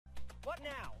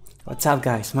What's up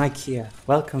guys, Mike here.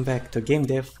 Welcome back to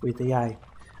GameDevWithAI,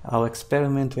 our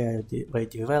experiment where we're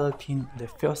developing the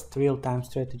first real-time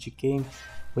strategy game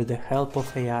with the help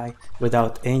of AI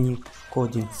without any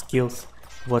coding skills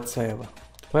whatsoever.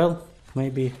 Well,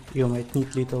 maybe you might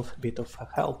need a little bit of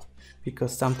help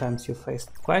because sometimes you face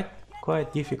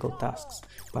quite difficult tasks,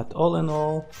 but all in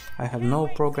all I have no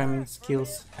programming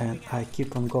skills and I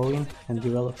keep on going and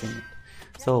developing it.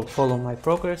 So follow my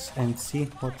progress and see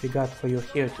what we got for you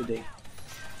here today.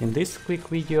 In this quick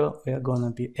video we are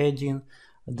gonna be adding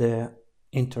the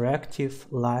interactive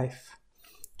live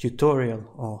tutorial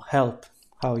or help,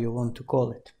 how you want to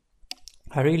call it.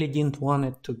 I really didn't want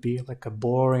it to be like a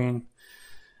boring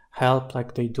help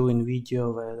like they do in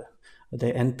video where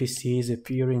the NPC is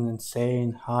appearing and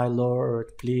saying, "Hi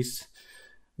Lord, please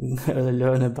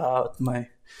learn about my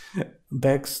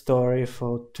backstory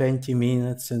for 20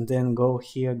 minutes and then go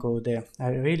here, go there." I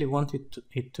really wanted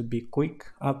it to be quick,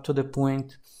 up to the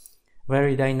point,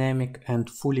 very dynamic and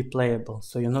fully playable.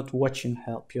 So you're not watching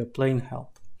help, you're playing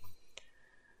help.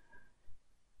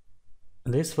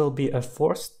 This will be a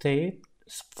four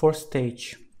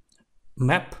stage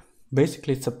map.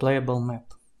 Basically it's a playable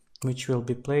map which will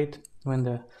be played when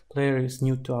the player is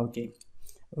new to our game,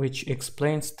 which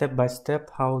explains step by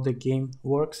step how the game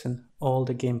works and all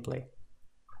the gameplay.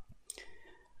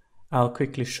 I'll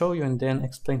quickly show you and then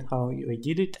explain how we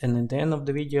did it, and at the end of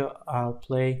the video I'll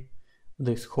play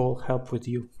this whole help with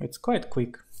you. It's quite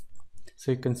quick,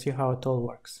 so you can see how it all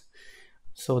works.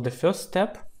 So the first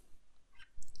step,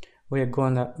 we are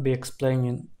gonna be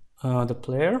explaining the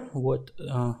player what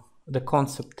the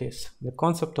concept is. The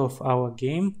concept of our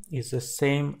game is the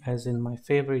same as in my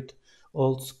favorite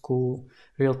old school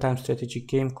real-time strategy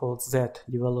game called Z,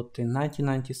 developed in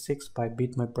 1996 by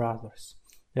Beat My Brothers.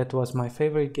 That was my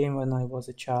favorite game when I was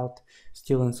a child,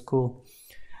 still in school,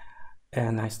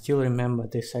 and I still remember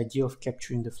this idea of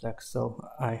capturing the flag. So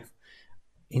I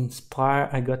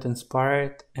got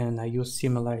inspired and I used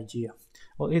similar idea.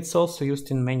 Well, it's also used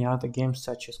in many other games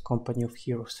such as Company of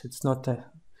Heroes. It's not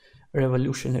a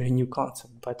revolutionary new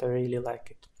concept, but I really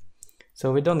like it.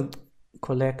 So we don't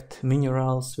collect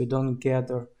minerals, we don't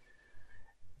gather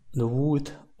the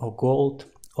wood or gold.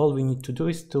 All we need to do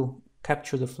is to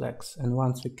capture the flags, and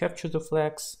once we capture the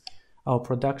flags our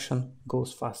production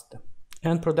goes faster,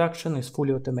 and production is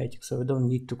fully automatic, so we don't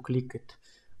need to click it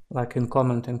like in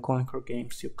Command and Conquer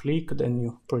games. You click, then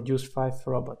you produce 5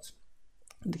 robots.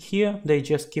 Here they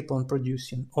just keep on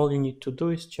producing. All you need to do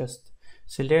is just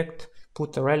select,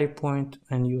 put a rally point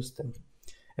and use them.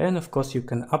 And of course you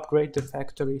can upgrade the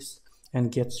factories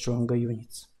and get stronger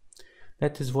units.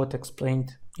 That is what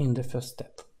explained in the first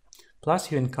step.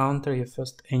 Plus you encounter your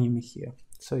first enemy here,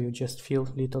 so you just feel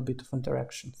a little bit of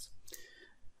interactions.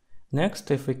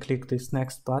 Next, if we click this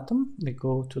next button, we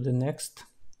go to the next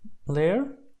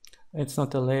layer. It's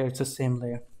not a layer, it's the same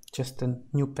layer, just a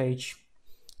new page.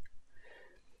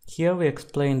 Here we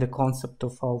explain the concept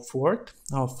of our fort.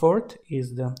 Our fort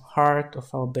is the heart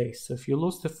of our base. So if you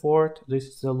lose the fort, this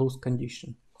is a lose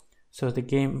condition. So the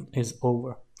game is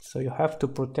over. So you have to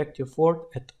protect your fort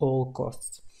at all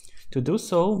costs. To do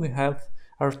so, we have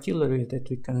artillery that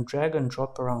we can drag and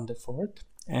drop around the fort.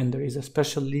 And there is a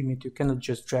special limit. You cannot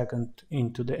just drag it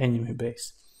into the enemy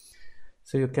base.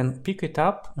 So you can pick it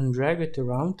up and drag it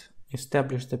around,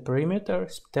 establish the perimeter,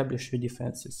 establish your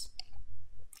defenses.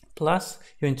 Plus,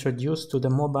 you introduce to the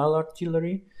mobile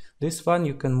artillery. This one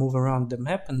you can move around the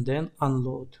map and then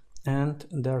unload, and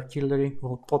the artillery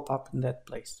will pop up in that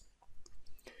place.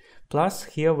 Plus,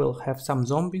 here we'll have some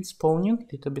zombies spawning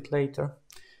a little bit later.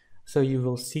 So you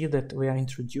will see that we are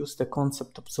introduced the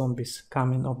concept of zombies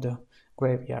coming of the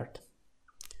graveyard.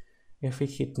 If we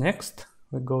hit next,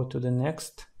 we go to the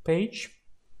next page.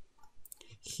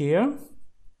 Here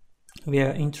we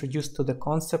are introduced to the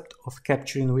concept of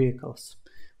capturing vehicles.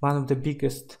 One of the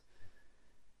biggest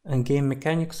game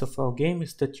mechanics of our game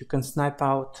is that you can snipe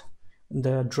out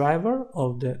the driver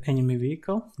of the enemy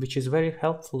vehicle, which is very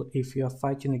helpful if you are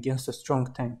fighting against a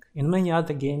strong tank. In many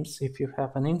other games, if you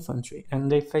have an infantry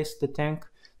and they face the tank,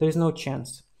 there is no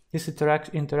chance. This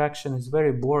interaction is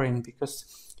very boring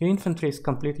because your infantry is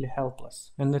completely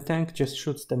helpless and the tank just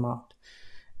shoots them out.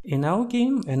 In our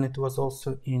game, and it was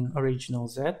also in original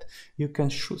Z, you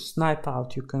can snipe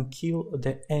out, you can kill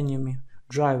the enemy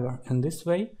driver, and this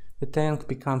way the tank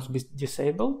becomes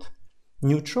disabled,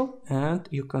 neutral, and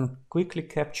you can quickly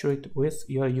capture it with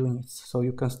your units, so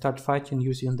you can start fighting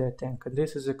using their tank. And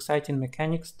this is exciting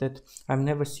mechanics that I've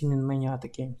never seen in many other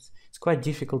games. It's quite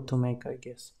difficult to make, I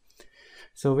guess.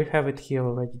 So we have it here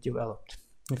already developed,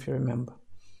 if you remember.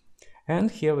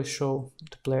 And here we show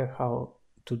the player how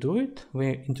to do it.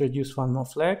 We introduce one more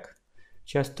flag,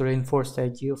 just to reinforce the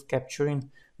idea of capturing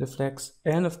the flags.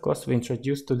 And of course we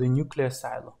introduced to the nuclear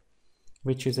silo,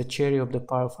 which is a cherry of the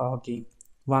pie of our game.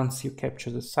 Once you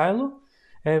capture the silo,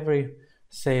 every,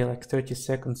 say, like 30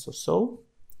 seconds or so,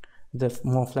 the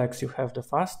more flags you have, the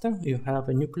faster you have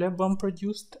a nuclear bomb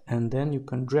produced, and then you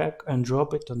can drag and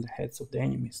drop it on the heads of the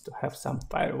enemies to have some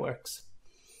fireworks.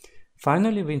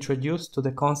 Finally, we introduced to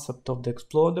the concept of the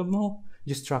explodable,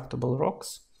 destructible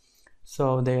rocks.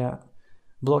 So they are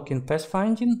blocking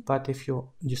pathfinding, but if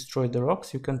you destroy the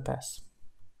rocks, you can pass.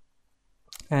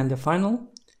 And the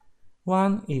final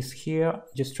one is here,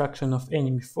 destruction of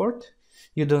enemy fort.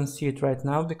 You don't see it right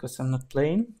now because I'm not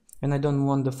playing, and I don't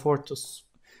want the fort to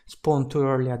spawn too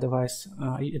early, otherwise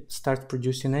it starts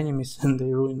producing enemies and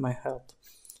they ruin my health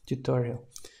tutorial.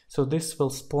 So this will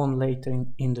spawn later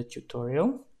in the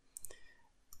tutorial,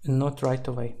 and not right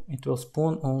away. It will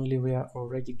spawn only we are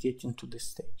already getting to this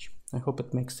stage. I hope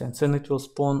it makes sense. And it will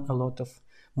spawn a lot of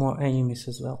more enemies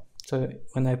as well. So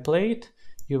when I play it,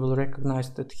 you will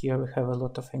recognize that here we have a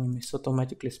lot of enemies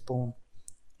automatically spawn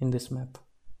in this map.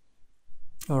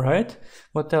 Alright,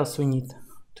 what else we need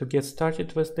to get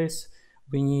started with this?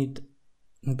 We need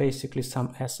basically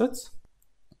some assets.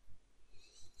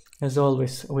 As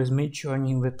always, with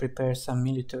Midjourney we prepare some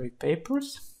military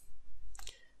papers.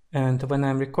 And when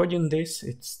I'm recording this,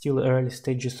 it's still early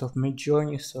stages of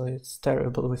Midjourney, so it's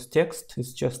terrible with text.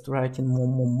 It's just writing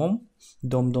mom,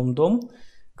 dom,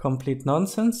 complete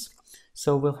nonsense.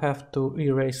 So we'll have to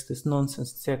erase this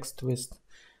nonsense text with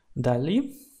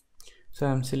DALL-E. So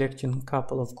I'm selecting a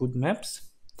couple of good maps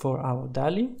for our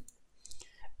DALL-E.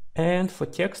 And for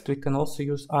text, we can also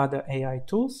use other AI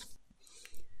tools.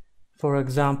 For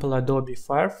example, Adobe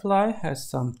Firefly has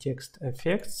some text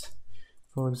effects.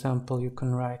 For example, you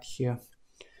can write here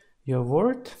your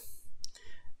word,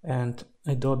 and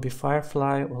Adobe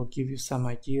Firefly will give you some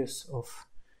ideas of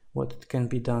what it can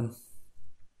be done.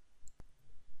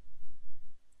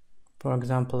 For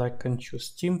example, I can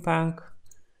choose steampunk,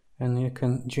 and you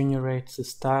can generate the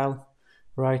style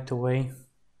right away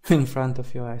in front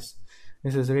of your eyes.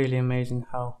 This is really amazing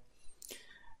how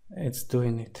it's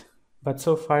doing it. But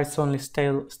so far it's only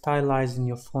stylizing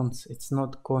your fonts. It's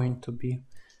not going to be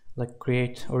like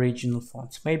create original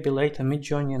fonts. Maybe later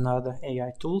Midjourney and other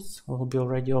AI tools will be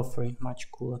already offering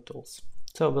much cooler tools.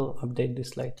 So we'll update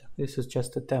this later. This is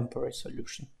just a temporary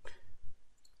solution.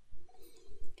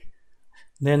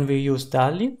 Then we use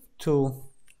DALL-E to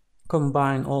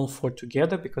combine all four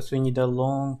together because we need a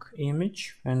long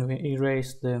image, and we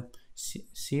erase the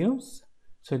seams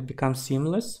so it becomes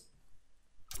seamless.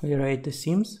 We erase the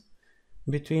seams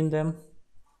between them.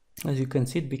 As you can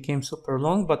see, it became super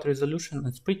long, but resolution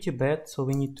is pretty bad, so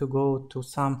we need to go to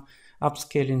some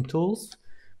upscaling tools,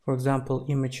 for example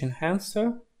image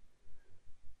enhancer,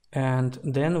 and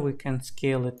then we can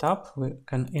scale it up. We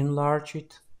can enlarge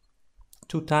it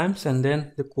 2 times, and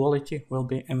then the quality will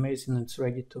be amazing. It's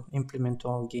ready to implement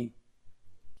our game.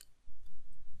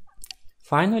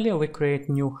 Finally, we create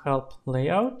new help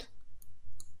layout,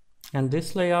 and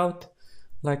this layout,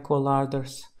 like all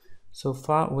others so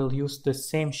far, will use the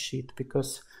same sheet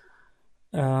because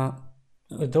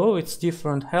though it's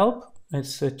different help,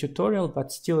 it's a tutorial, but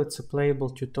still it's a playable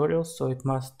tutorial, so it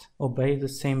must obey the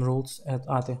same rules as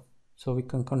other, so we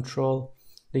can control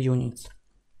the units.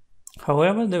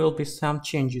 However, there will be some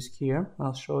changes here.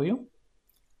 I'll show you.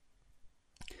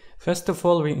 First of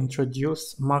all, we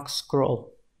introduce max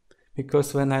scroll,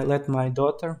 because when I let my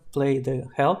daughter play the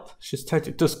help, she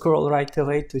started to scroll right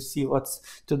away to see what's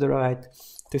to the right,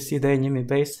 to see the enemy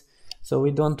base. So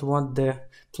we don't want the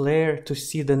player to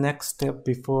see the next step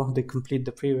before they complete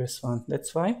the previous one.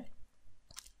 That's why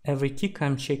every tick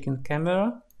I'm checking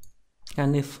camera,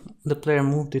 and if the player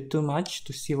moved it too much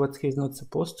to see what he's not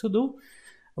supposed to do,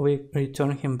 we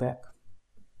return him back.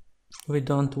 We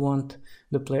don't want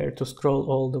the player to scroll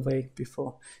all the way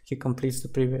before he completes the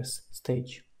previous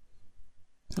stage.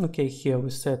 Okay, here we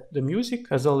set the music.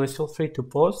 As always, feel free to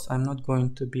pause. I'm not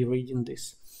going to be reading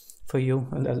this for you,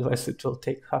 and otherwise it will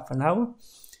take half an hour.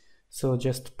 So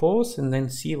just pause and then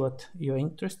see what you're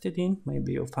interested in.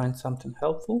 Maybe you'll find something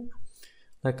helpful.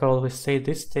 Like I always say,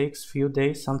 this takes few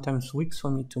days, sometimes weeks for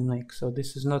me to make. So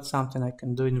this is not something I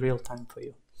can do in real time for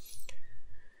you.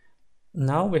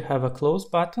 Now we have a close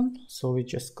button, so we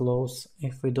just close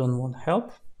if we don't want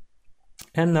help.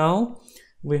 And now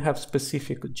we have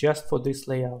specific just for this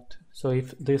layout. So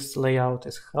if this layout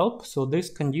is help, so these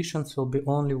conditions will be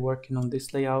only working on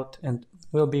this layout and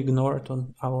will be ignored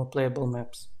on our playable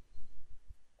maps.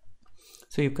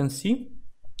 So you can see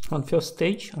on first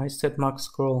stage I set max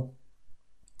scroll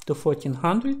to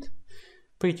 1400,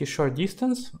 pretty short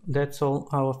distance. That's all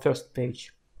our first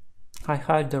page. I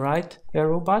hide the right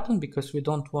arrow button because we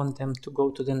don't want them to go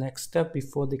to the next step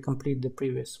before they complete the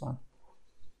previous one.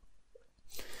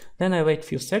 Then I wait a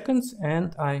few seconds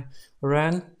and I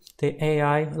ran the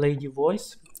AI lady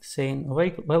voice saying,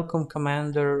 "Welcome,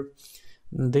 Commander.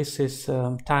 This is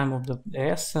time of the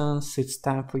essence. It's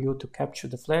time for you to capture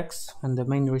the flags, and the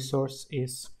main resource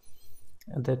is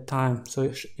the time."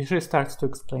 So she starts to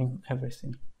explain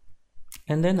everything.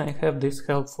 And then I have this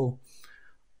helpful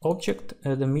object,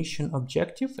 the mission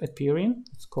objective appearing.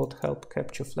 It's called help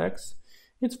capture flags.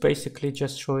 It's basically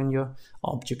just showing your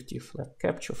objective, like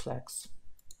capture flags.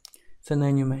 It's an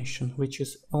animation which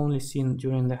is only seen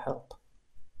during the help.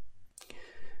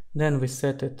 Then we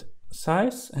set it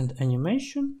size and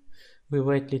animation. We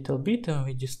wait a little bit and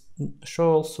we just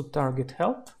show also target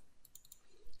help.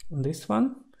 This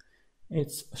one,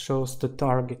 it shows the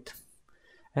target.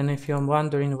 And if you're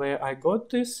wondering where I got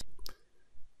this,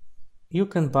 you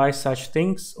can buy such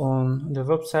things on the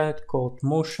website called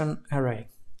Motion Array.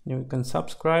 You can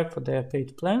subscribe for their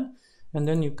paid plan, and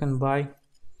then you can buy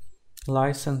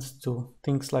license to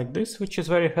things like this, which is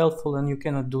very helpful, and you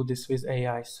cannot do this with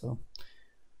AI, so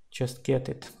just get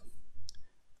it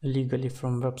legally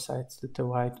from websites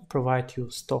that provide you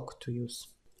stock to use.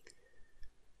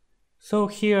 So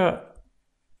here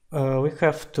we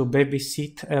have to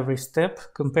babysit every step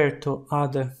compared to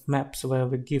other maps where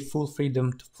we give full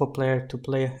freedom for player to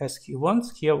play as he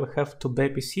wants. Here we have to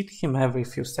babysit him every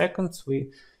few seconds.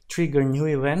 We trigger new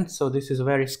events, so this is a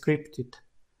very scripted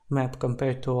map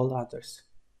compared to all others.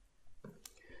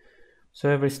 So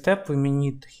every step we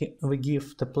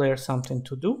give the player something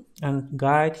to do and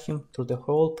guide him through the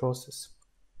whole process.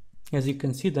 As you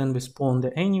can see, then we spawn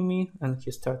the enemy and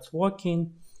he starts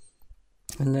walking,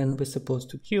 and then we're supposed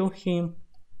to kill him.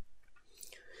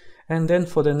 And then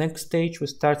for the next stage we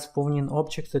start spawning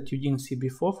objects that you didn't see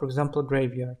before, for example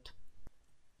graveyard.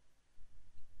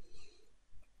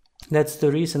 That's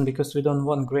the reason, because we don't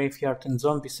want graveyard and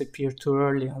zombies appear too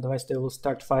early, otherwise they will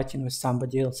start fighting with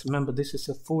somebody else. Remember, this is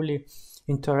a fully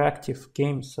interactive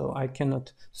game, so I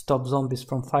cannot stop zombies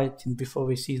from fighting before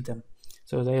we see them.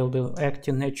 So they'll be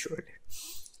acting naturally.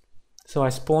 So I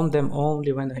spawn them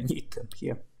only when I need them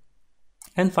here.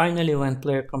 And finally, when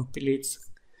player completes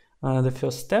the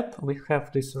first step, we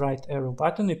have this right arrow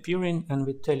button appearing and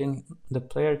we're telling the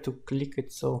player to click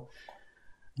it. So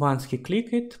once he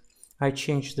clicks it, I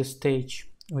change the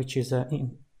stage, which is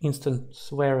an instance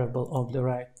variable of the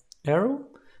right arrow,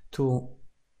 to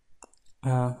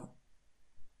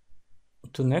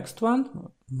next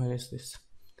one. Where is this?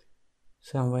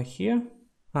 Somewhere here.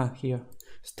 Here.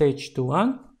 Stage to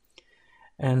 1.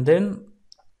 And then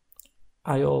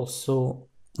I also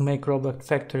make robot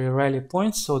factory rally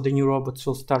points, so the new robots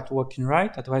will start walking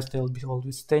right, otherwise they'll be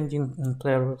always standing and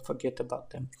player will forget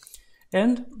about them.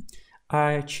 And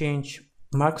I change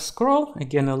max scroll,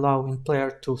 again allowing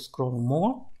player to scroll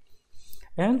more.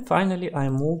 And finally I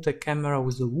move the camera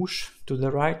with a whoosh to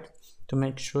the right to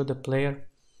make sure the player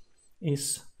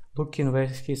is looking where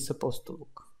he's supposed to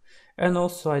look. And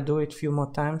also I do it a few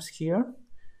more times here,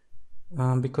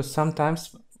 because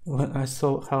sometimes when I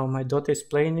saw how my daughter is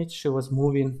playing it, she was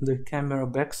moving the camera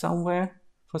back somewhere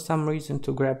for some reason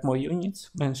to grab more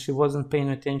units, and she wasn't paying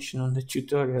attention on the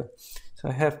tutorial. So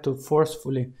I have to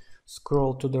forcefully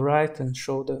scroll to the right and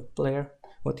show the player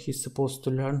what he's supposed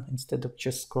to learn instead of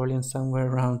just scrolling somewhere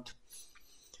around.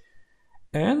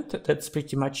 And that's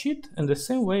pretty much it. And the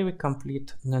same way we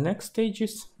complete the next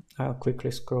stages. I'll quickly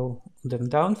scroll them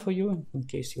down for you in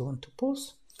case you want to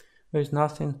pause. There's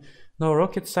nothing, no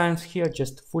rocket science here,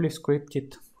 just fully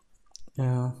scripted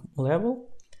level,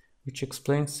 which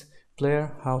explains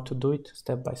player how to do it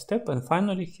step by step. And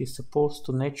finally, he's supposed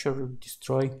to naturally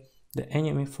destroy the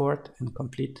enemy fort and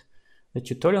complete the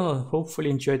tutorial and hopefully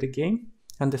enjoy the game,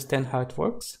 understand how it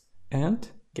works, and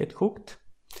get hooked.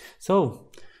 So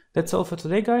that's all for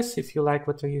today, guys. If you like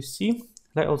what you see,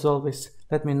 as always,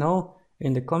 let me know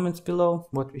in the comments below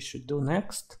what we should do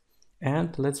next,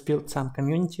 and let's build some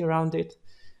community around it.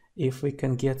 If we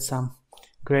can get some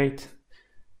great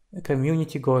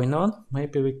community going on,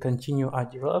 maybe we continue our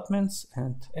developments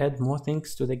and add more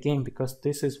things to the game, because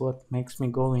this is what makes me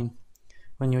going.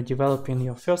 When you're developing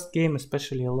your first game,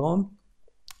 especially alone,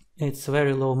 it's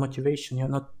very low motivation. You're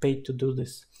not paid to do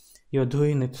this. You're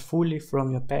doing it fully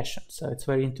from your passion. So it's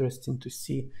very interesting to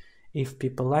see if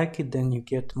people like it, then you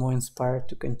get more inspired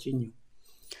to continue.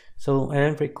 So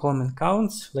every comment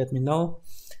counts. Let me know.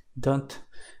 Don't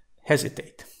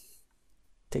hesitate.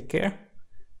 Take care.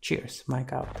 Cheers.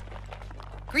 Mike out.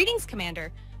 Greetings,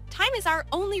 Commander. Time is our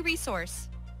only resource.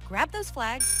 Grab those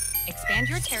flags, expand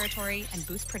your territory, and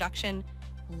boost production.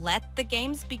 Let the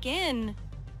games begin.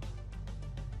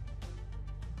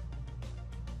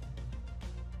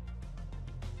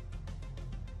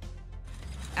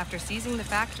 After seizing the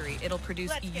factory, it'll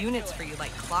produce units for you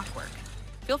like clockwork.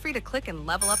 Feel free to click and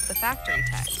level up the factory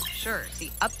tech. Sure,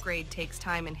 the upgrade takes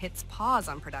time and hits pause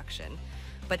on production,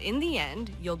 but in the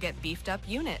end, you'll get beefed up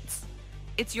units.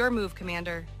 It's your move,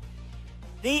 Commander.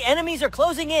 The enemies are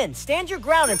closing in. Stand your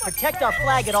ground and protect our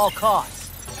flag at all costs.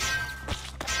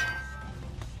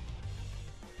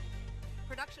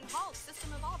 Production halt,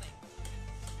 system evolving.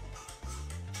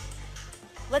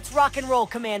 Let's rock and roll,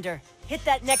 Commander. Hit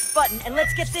that next button and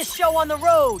let's get this show on the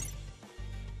road!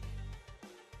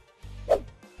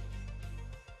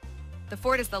 The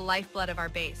fort is the lifeblood of our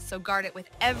base, so guard it with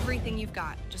everything you've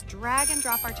got. Just drag and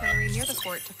drop artillery near the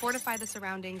fort to fortify the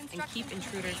surroundings and keep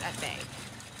intruders at bay.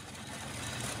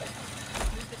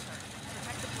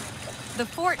 The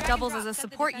fort doubles as a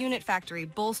support unit factory,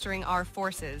 bolstering our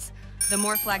forces. The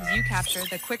more flags you capture,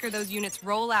 the quicker those units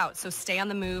roll out, so stay on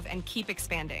the move and keep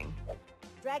expanding.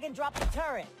 Drag and drop the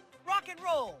turret. Rock and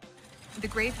roll! The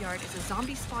graveyard is a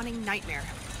zombie-spawning nightmare.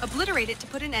 Obliterate it to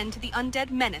put an end to the undead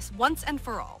menace once and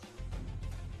for all.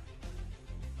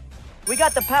 We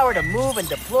got the power to move and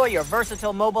deploy your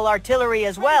versatile mobile artillery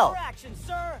as well. Ready for action,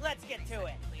 sir. Let's get to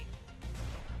it.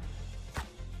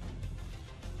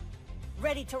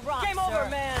 Ready to rock, Game sir. over,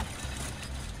 man.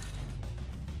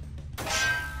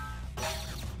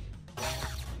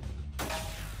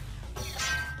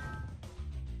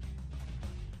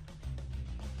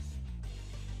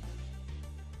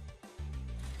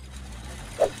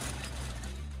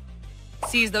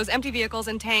 Seize those empty vehicles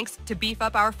and tanks to beef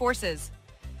up our forces.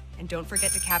 And don't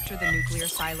forget to capture the nuclear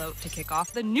silo to kick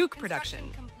off the nuke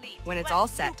production. When it's all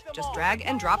set, just drag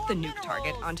and drop the nuke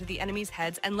target onto the enemy's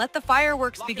heads and let the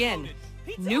fireworks begin.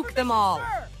 Nuke them all.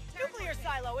 Sir, nuclear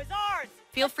silo is ours.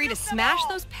 Feel free to smash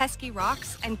those pesky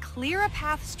rocks and clear a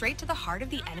path straight to the heart of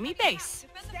the enemy base.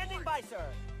 Standing by, sir.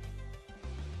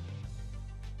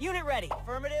 Unit ready.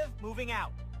 Affirmative. Moving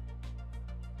out.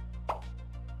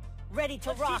 Ready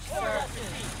to rock, sir.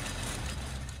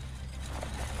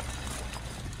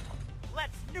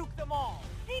 Let's nuke them all.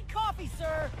 Need coffee,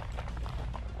 sir.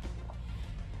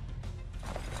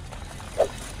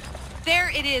 There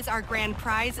it is, our grand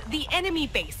prize, the enemy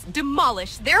base.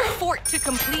 Demolish their fort to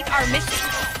complete our mission.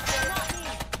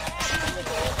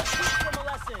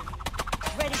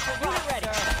 Ready to rock,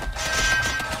 sir.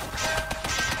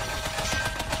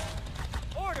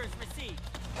 Orders received.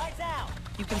 Lights out.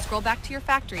 You can scroll back to your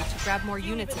factory to grab more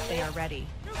units if they are ready.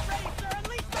 Nuke ready, sir.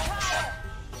 Unleash the power.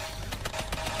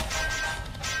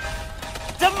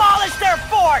 Demolish their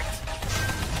fort!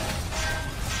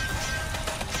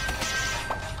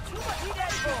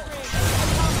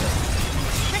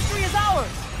 Victory is ours!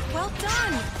 Well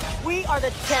done! We are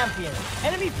the champions.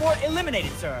 Enemy fort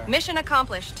eliminated, sir. Mission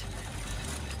accomplished.